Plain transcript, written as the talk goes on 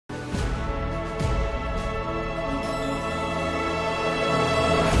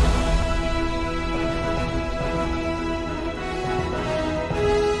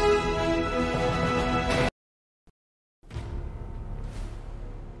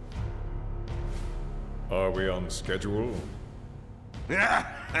Are we on schedule?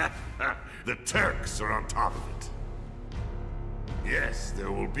 The Turks are on top of it. Yes,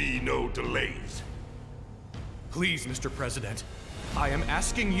 there will be no delays. Please, Mr. President, I am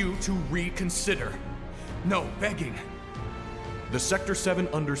asking you to reconsider. No, begging. The Sector 7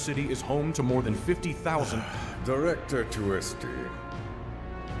 Undercity is home to more than 50,000... Director Twisty.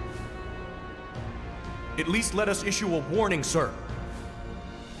 At least let us issue a warning, sir.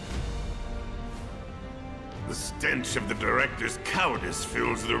 The stench of the Director's cowardice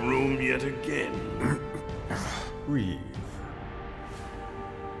fills the room yet again. Breathe.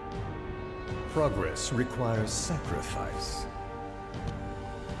 Progress requires sacrifice.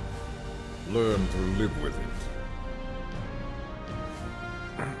 Learn to live with it.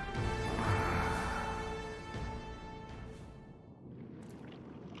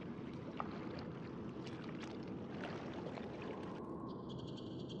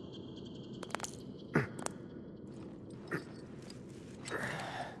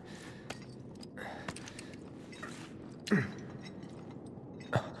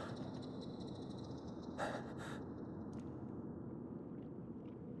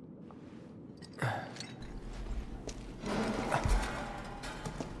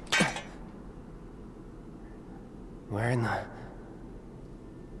 Where in the...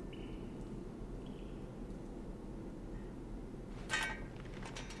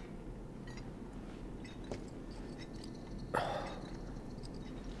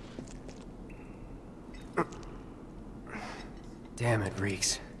 Damn, it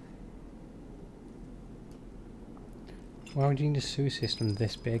reeks. Why would you need a sewer system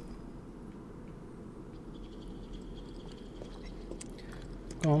this big?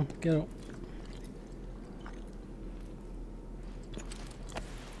 Go on, get up.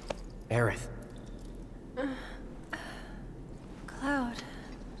 Aerith. Cloud.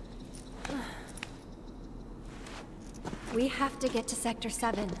 We have to get to Sector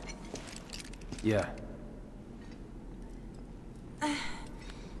 7. Yeah.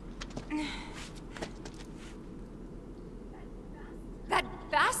 That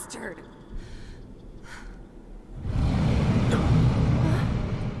bastard!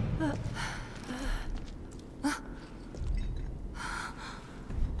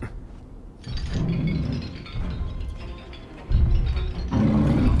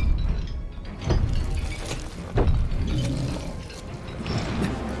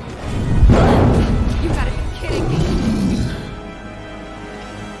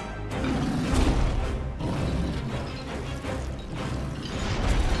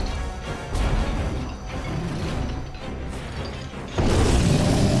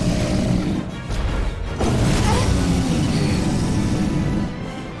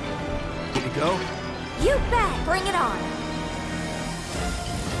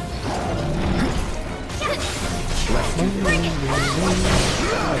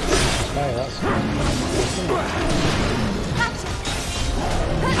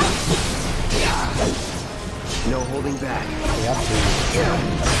 No holding back.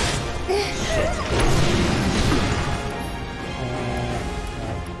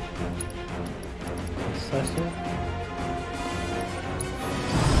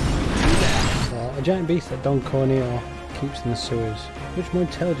 A giant beast that Don Corneo keeps in the sewers. Much more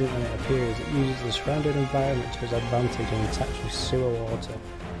intelligent than it appears, it uses the surrounding environment to its advantage and attacks with sewer water.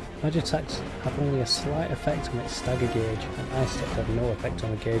 Magic attacks have only a slight effect on its stagger gauge, and ice attacks have no effect on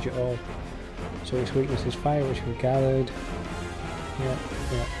the gauge at all. So its weakness is fire, which we gathered. Right.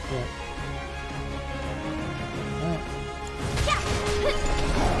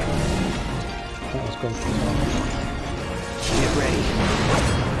 That was good. Get ready.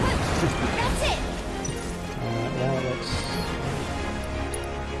 That's it! Now let's...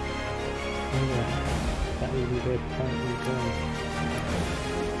 that would be the point we're going.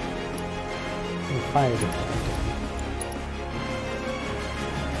 Fire the point.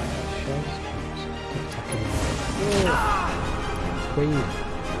 Queen.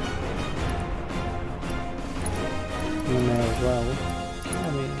 In there as well. I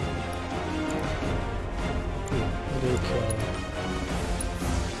mean, what do you kill?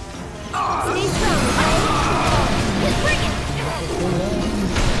 Stay strong, bring it!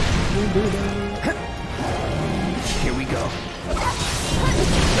 Here we go.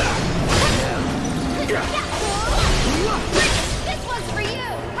 This one's for you!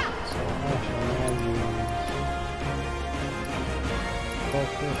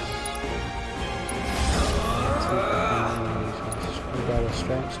 Focus.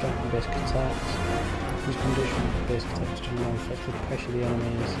 Strength and basic attacks. These conditions of basic attacks to more effectively pressure the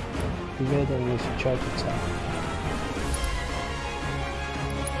enemies. Evade the enemies for charge attack.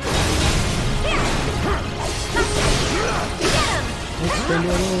 I'm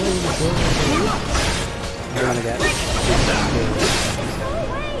gonna get.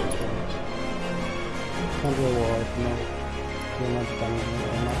 Can't do a wall if I'm not doing much damage.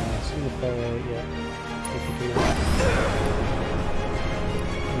 I'm not a single player yet. We could do that.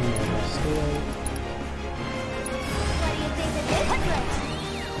 Steel.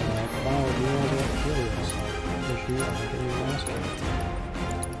 Wow, do you know what fuel is? Push you, I'll give you an answer.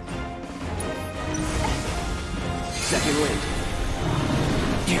 Second wind.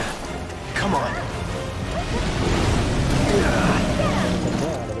 Yeah. Come on.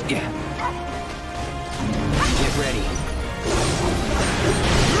 Yeah. Get ready.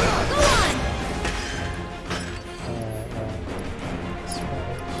 Go on!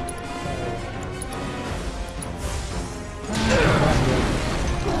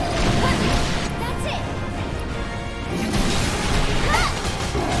 That's it!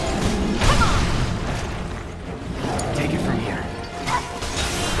 Come on! Take it from here.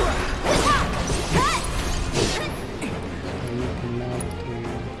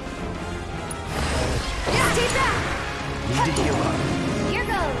 Stay back! Need to heal up. Here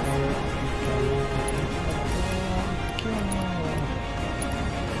goes!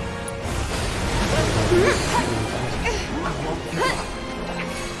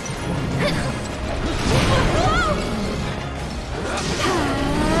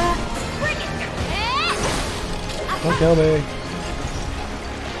 Bring it! Don't kill me.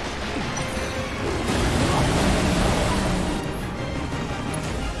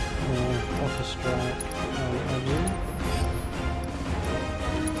 Off a strike.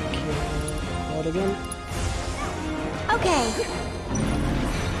 Kill again. Okay.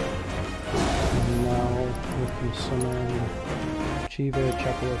 And now we can summon Chiva,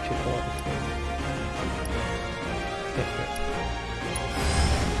 Chapel, Chico.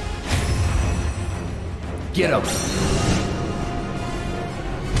 Get him.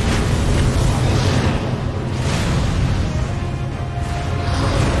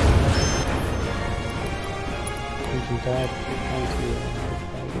 We can dive onto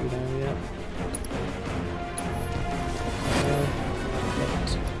the down yet.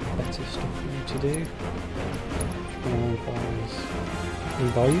 Better stuff for you to do.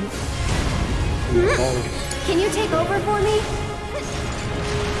 Involve. Can you take over for me?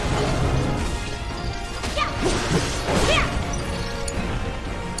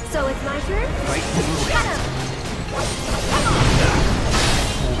 So it's my turn? Right. Get him!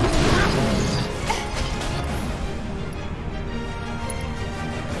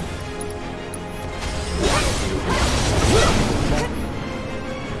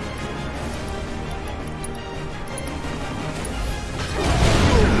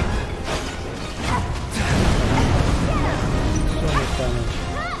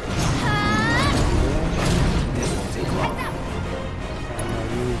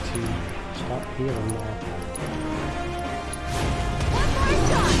 Healing now.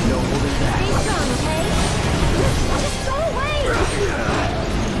 No holding back. Stay strong, okay? Just go away!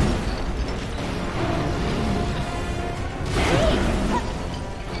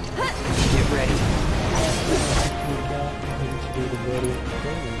 Get ready.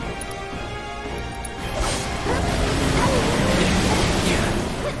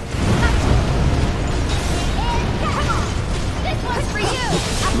 Come on! This one's for you!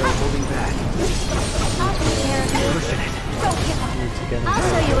 No holding back. I'll take care of you. Don't give up. I'll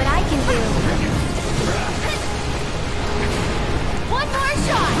show you what I can do. One more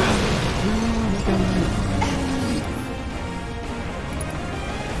shot!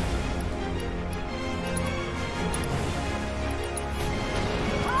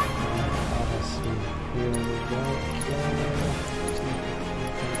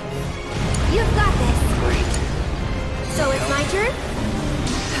 You've got this. Great. So it's my turn?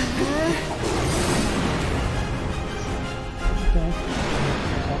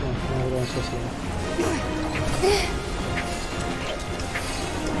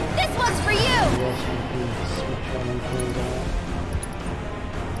 This one's for you!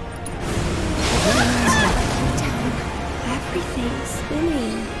 Everything's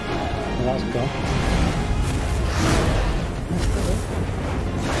spinning. Well, that's gone.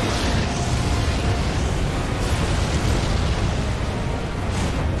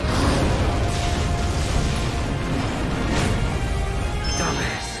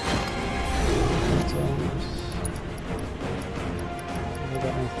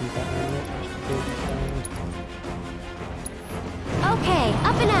 Okay,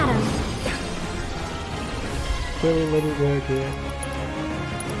 up and at 'em. Really let it work here.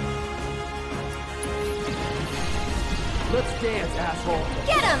 Let's dance, asshole.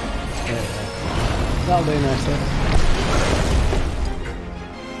 Get 'em! That'll do nicely.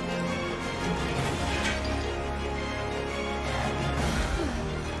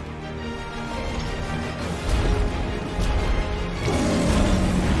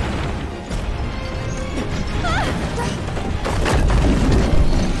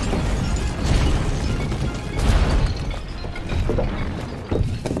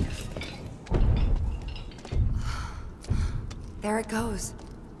 goes.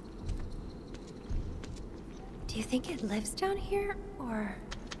 Do you think it lives down here, or...?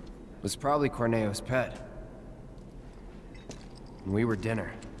 It was probably Corneo's pet. And we were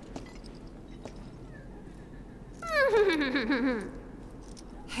dinner.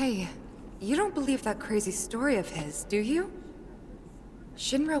 Hey, you don't believe that crazy story of his, do you?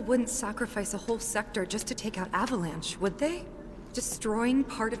 Shinra wouldn't sacrifice a whole sector just to take out Avalanche, would they? Destroying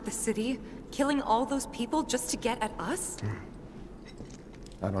part of the city, killing all those people just to get at us?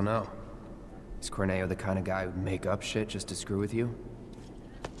 I don't know. Is Corneo the kind of guy who'd make up shit just to screw with you?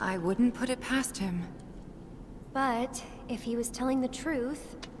 I wouldn't put it past him. But, if he was telling the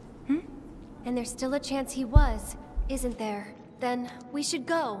truth... And there's still a chance he was, isn't there? Then, we should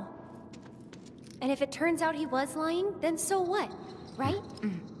go. And if it turns out he was lying, then so what? Right?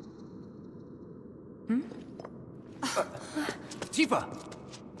 Tifa!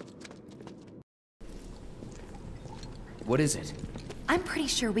 What is it? I'm pretty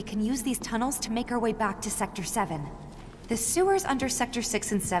sure we can use these tunnels to make our way back to Sector 7. The sewers under Sector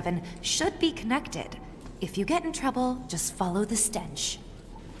 6 and 7 should be connected. If you get in trouble, just follow the stench.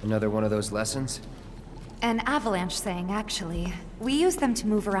 Another one of those lessons? An avalanche thing, actually. We use them to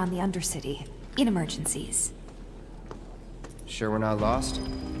move around the Undercity, in emergencies. Sure we're not lost?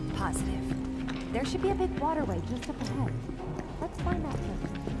 Positive. There should be a big waterway just up ahead. Let's find that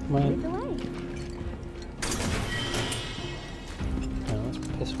person. Lead the way. Yeah, let's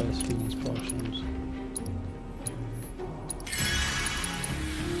piss first few these potions.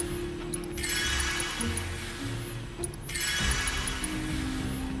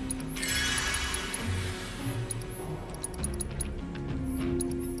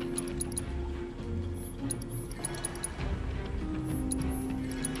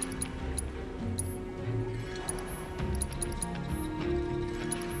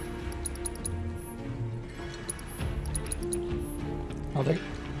 Nothing.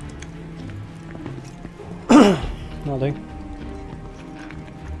 Nothing.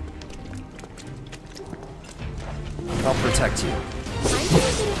 I'll protect you. I'm pretty good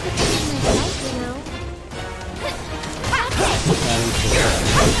at protecting myself, you know.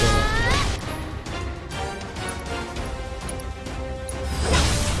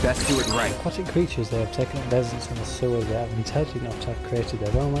 Best do it right. Aquatic creatures, they have taken up residence in the sewers. They have intelligent enough to have created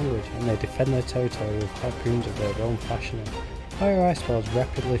their own language, and they defend their territory with harpoons of their own fashioning. Fire ice balls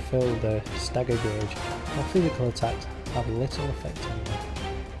rapidly fill their stagger gauge, while physical attacks have little effect on them.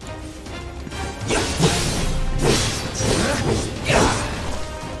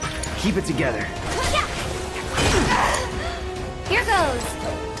 Keep it together. Here goes!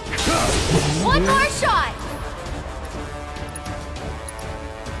 One more shot!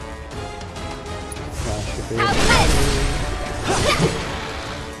 Have this!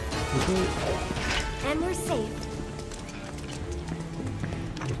 And we're safe.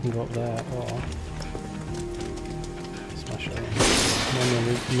 You can go up there, or smash it. And then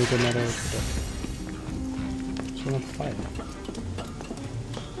we move another over to the... So we'll fight.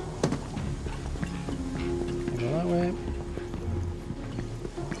 Go that way.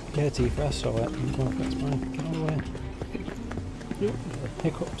 Yeah, Tifa, I saw it. I'm going for it, it's mine. Get out of the way. Nope.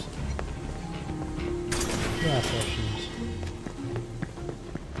 Hiccups. Yeah, potions.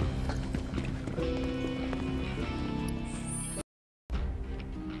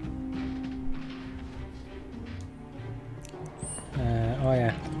 Oh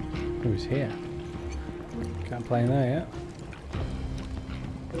yeah. Who's here? Can't play in there yet.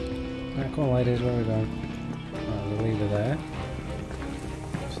 Right, come on ladies, where are we going? Oh, there's a leader there.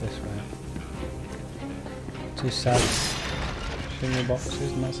 What's this way? 2 sad Shinra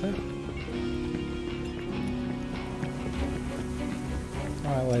boxes and that's it.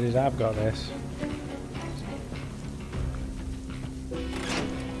 Alright ladies, I've got this.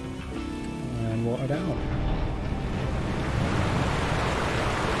 And water down.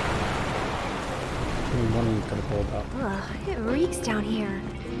 One of you's got to hold up. Ugh, it reeks down here.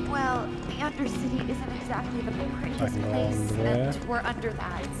 Well, the Undercity isn't exactly the prettiest place, and we're under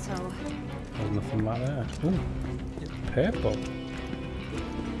that, so... There's nothing back there. Ooh, it's purple.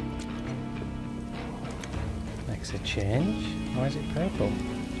 Makes a change. Why is it purple?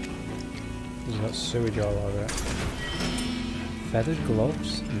 It's got sewage all over it. Feathered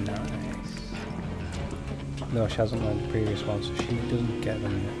gloves? Nice. No, she hasn't learned the previous one, so she doesn't get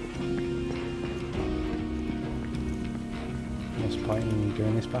them yet. What's the point in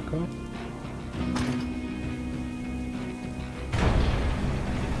doing this back up?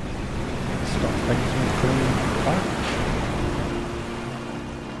 Stop things from coming back?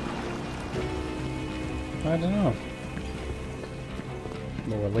 I don't know.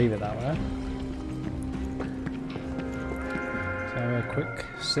 Well, we'll leave it that way. So a quick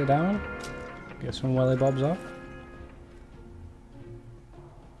sit down, get some welly bobs off.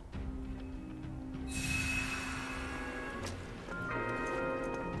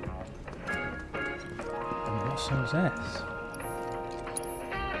 And what song's this?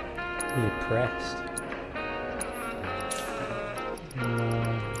 Be pressed.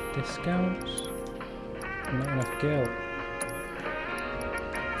 No discounts. Not enough gil.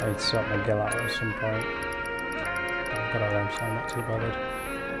 I need to sort my gil out at some point. I've got all them, so I'm not too bothered.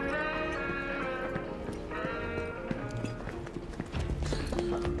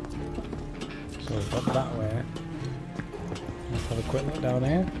 So we've got that way. Let's have a quick look down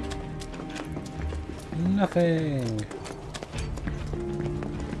here. Nothing!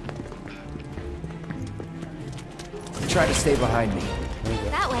 Try to stay behind me.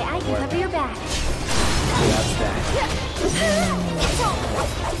 That way I can cover your back. That's that.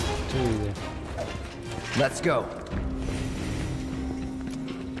 Too easy. Let's go.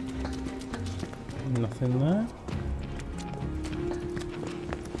 Nothing there.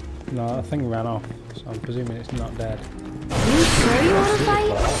 No, that thing ran off, so I'm presuming it's not dead. You sure you want to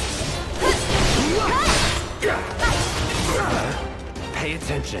fight? Pay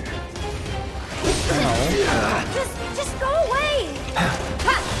attention. Just go away!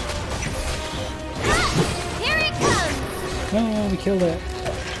 Here it comes! No, we killed it.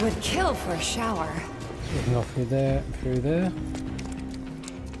 Would kill for a shower. So we can go through there.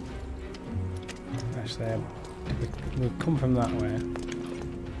 Actually, we've come from that way.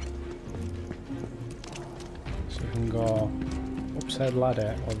 So we can go upside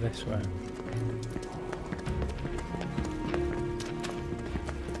ladder or this way.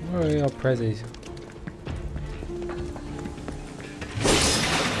 Where are your prezzies?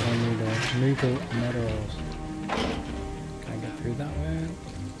 I need a Mako minerals. Can I get through that way?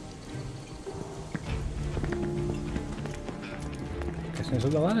 Guessing it's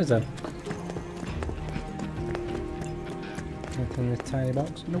up the ladders then. Anything in this tiny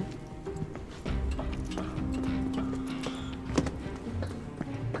box? Nope.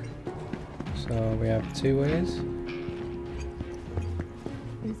 So we have two ways.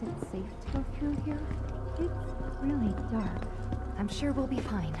 Is it safe to go through here? It's really dark. I'm sure we'll be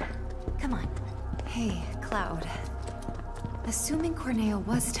fine. Come on. Hey, Cloud. Assuming Corneo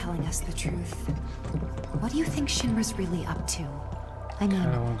was telling us the truth, what do you think Shinra's really up to? I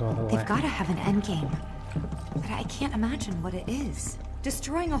mean, they've gotta have an endgame. But I can't imagine what it is.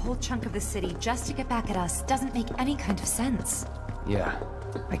 Destroying a whole chunk of the city just to get back at us doesn't make any kind of sense. Yeah,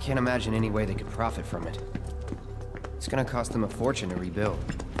 I can't imagine any way they could profit from it. It's gonna cost them a fortune to rebuild.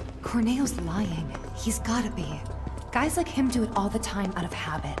 Corneo's lying. He's gotta be. Guys like him do it all the time out of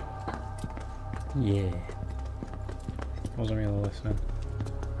habit. Yeah. Wasn't really listening.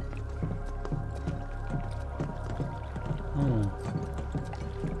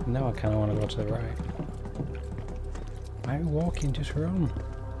 Now I kinda wanna go to the right. Why are you walking? Just run.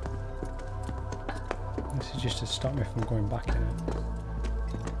 This is just to stop me from going back in it.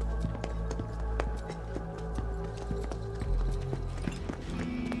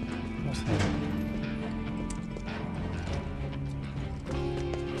 What's that?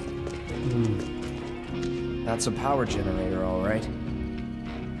 That's a power generator, all right.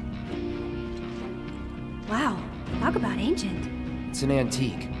 Wow, talk about ancient. It's an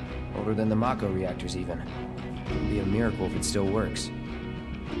antique. Older than the Mako reactors, even. It would be a miracle if it still works.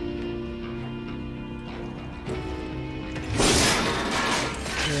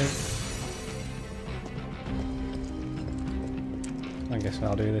 I guess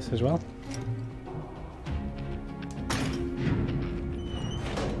I'll do this as well.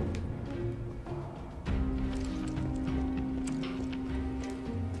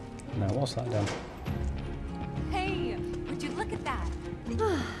 Now, what's that done? Hey, would you look at that?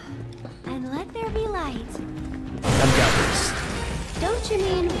 And let there be light. I've got this. Don't you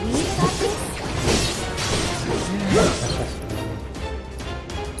mean we've got this?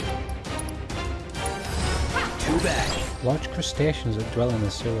 Too bad. Large crustaceans that dwell in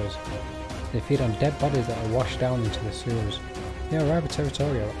the sewers. They feed on dead bodies that are washed down into the sewers. They are rather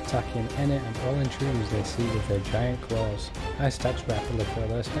territorial, attacking any and all intruders they see with their giant claws. Ice attacks rapidly fill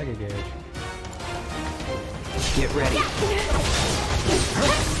their stagger gauge. Get ready.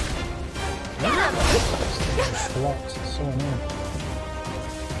 Blocks, it's so annoying.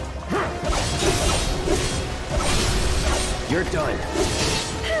 You're done.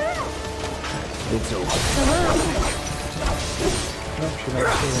 It's over. Nope, she's not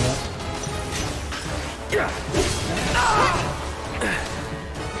seeing that.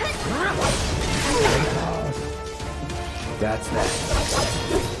 That's that.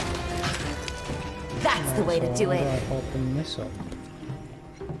 That's the way to do it. How do I open this up?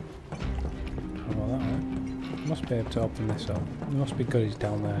 must be able to open this up. It must be good he's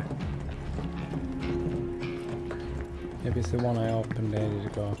down there. Maybe it's the one I opened ages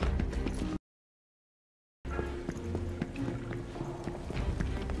ago.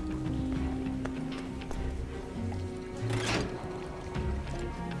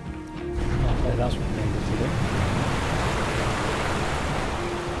 Okay, that's what we needed to do.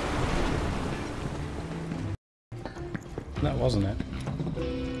 That wasn't it.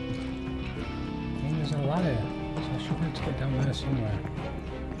 There's a ladder, so I should be able to get down there somewhere.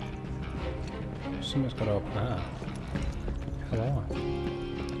 Something's got to open that. Hello.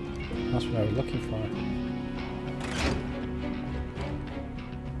 That's what I was looking for.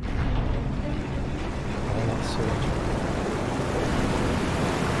 Oh, that's sewage.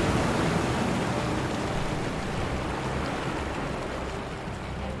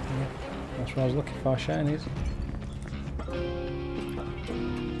 Yeah, that's what I was looking for, shinies.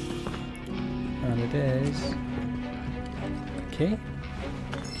 And it is a key?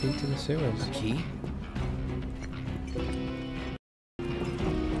 Key to the sewers. Key?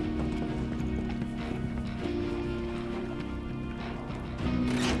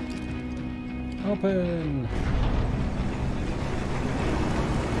 Open!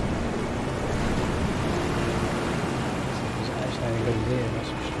 Is it actually any good here? That's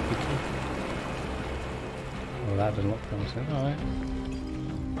a stupid key. Well, that doesn't look promising. Alright.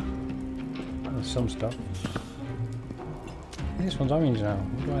 There's some stuff. This one's orange now.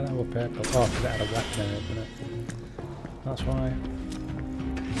 Why that was purple? Oh, because it had a weapon in it, didn't it? That's why.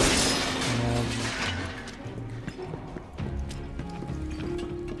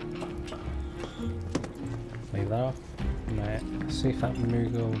 Leave that off. Right. See if that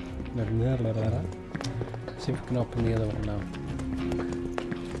Moogle. See if we can open the other one now.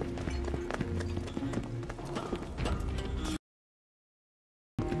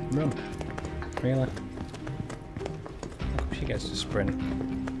 Run. Really? She gets to sprint.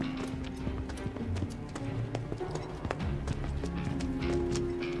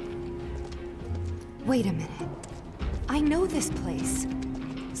 Wait a minute. I know this place.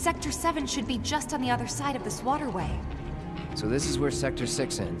 Sector 7 should be just on the other side of this waterway. So this is where Sector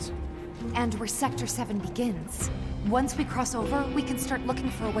 6 ends. And where Sector 7 begins. Once we cross over, we can start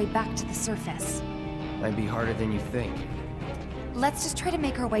looking for a way back to the surface. Might be harder than you think. Let's just try to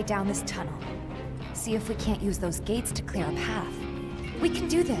make our way down this tunnel. See if we can't use those gates to clear a path. We can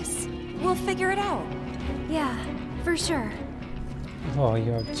do this. We'll figure it out. Yeah, for sure. Oh,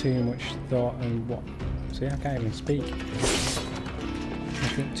 you have too much thought and what? See, I can't even speak. You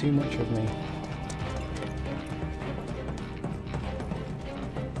think too much of me.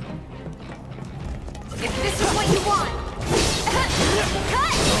 If this is what you want!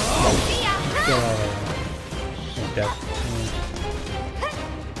 Cut! See ya! She's dead.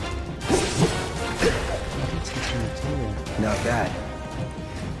 Not bad.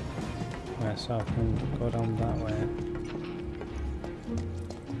 Right, so I can go down that way.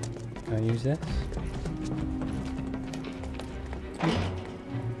 Can I use this?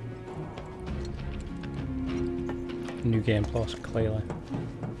 New game plus, clearly.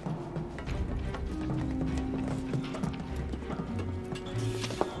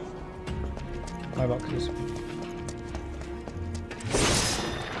 My boxes.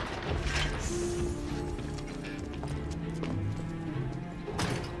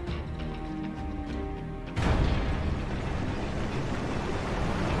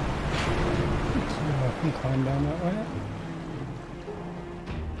 I can climb down that way.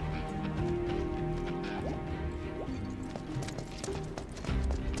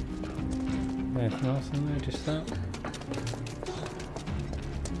 Anything else in there? Just that?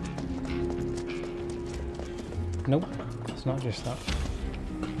 Nope, it's not just that.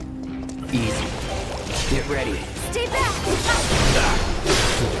 Easy. Get ready. Stay back!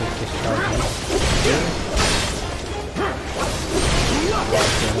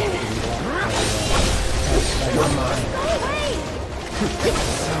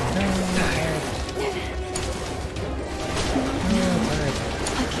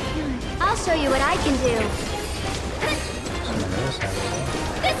 I'll show you what I can do.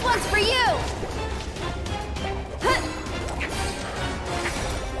 This one's for you!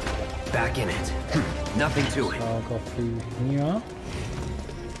 Back in it. Nothing to it. So I'll go through here.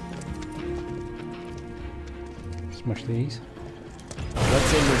 Smush these.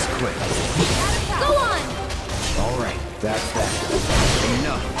 Let's end this quick. Go on! Alright, that's that.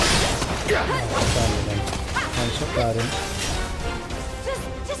 Enough. I'll shut that in.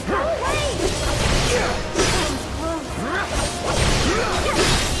 Just go away!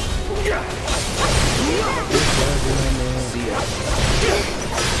 See ya.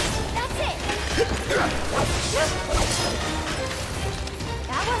 That's it!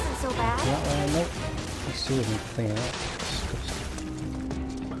 nope. These sewers need cleaning up. Disgusting.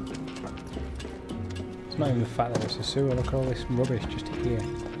 It's not even the fact that it's a sewer, look at all this rubbish just here.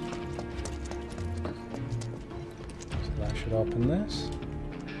 So that should open this.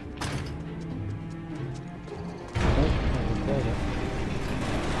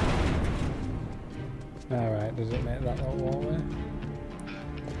 Alright, does it make that little walkway?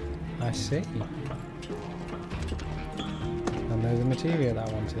 I see. And there's the materia that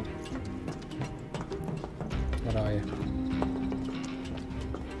I wanted. What are you?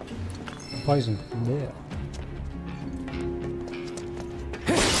 Poison. Yeah.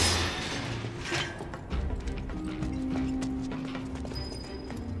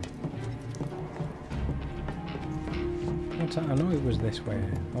 I know it was this way.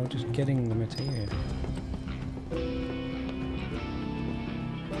 I was just getting the materia.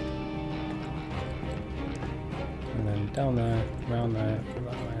 And then down there, round there,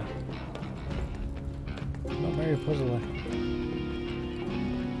 that way. Not very puzzly.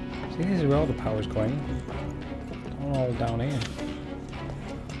 See, this is where all the power's going. Not all down here.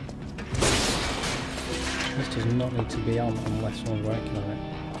 This does not need to be on unless someone's working on it.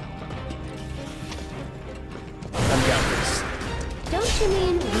 I've got this. Don't you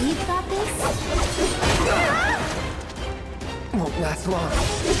mean we've got this? Won't last long.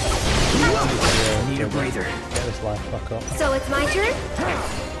 Need a breather. Get this life back up. So it's my turn?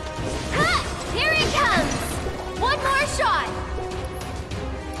 Ha! Here it comes! One more shot!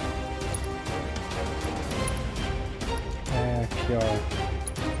 Cure.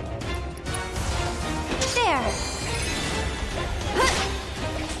 There!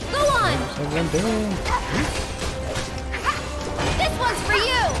 Go on! What's everyone doing? This one's for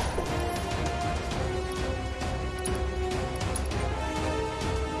you!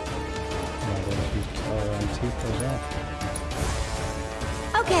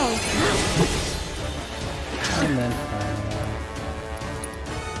 Okay. And then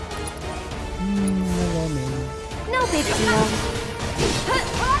No big deal.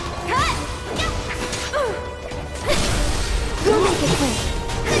 We'll make it quick.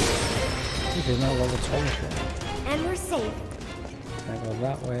 there's no level 12 yet. And we're safe. Can't go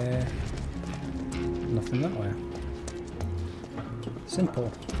that way. Nothing that way.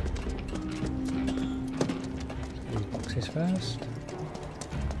 Simple. These boxes first.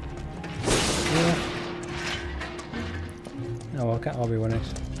 Yeah. Oh well, can't all be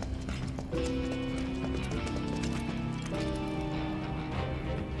winners.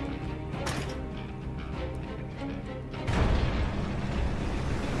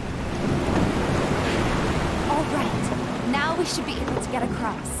 We should be able to get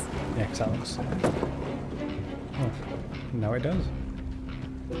across. Yeah, because that looks... Oh, now it does.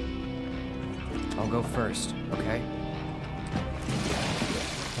 I'll go first, okay?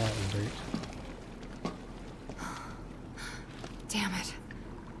 That was great. Damn it.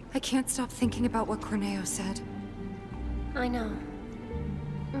 I can't stop thinking about what Corneo said. I know.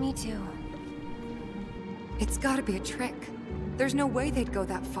 Me too. It's gotta be a trick. There's no way they'd go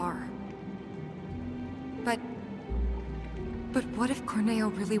that far. But what if Corneo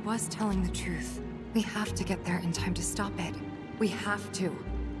really was telling the truth? We have to get there in time to stop it. We have to.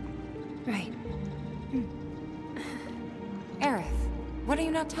 Right. Aerith, what are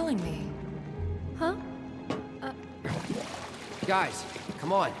you not telling me? Huh? Guys,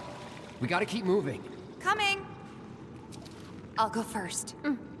 come on. We gotta keep moving. Coming! I'll go first.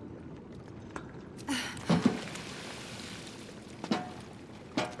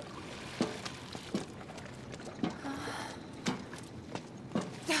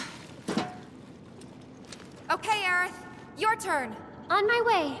 Okay, Aerith. Your turn. On my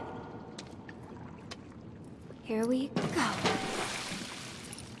way. Here we go.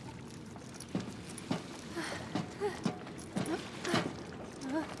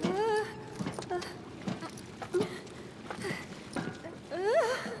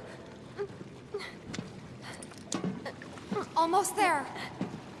 Almost there.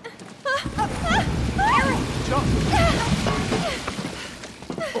 Aerith! Jump!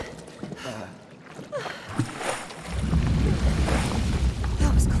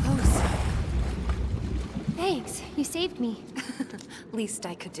 That was close. Thanks, you saved me. Least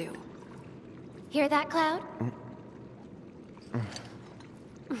I could do. Hear that, Cloud?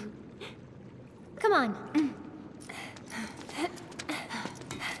 Come on.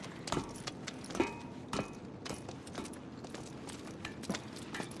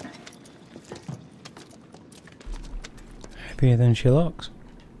 Happier than she looks.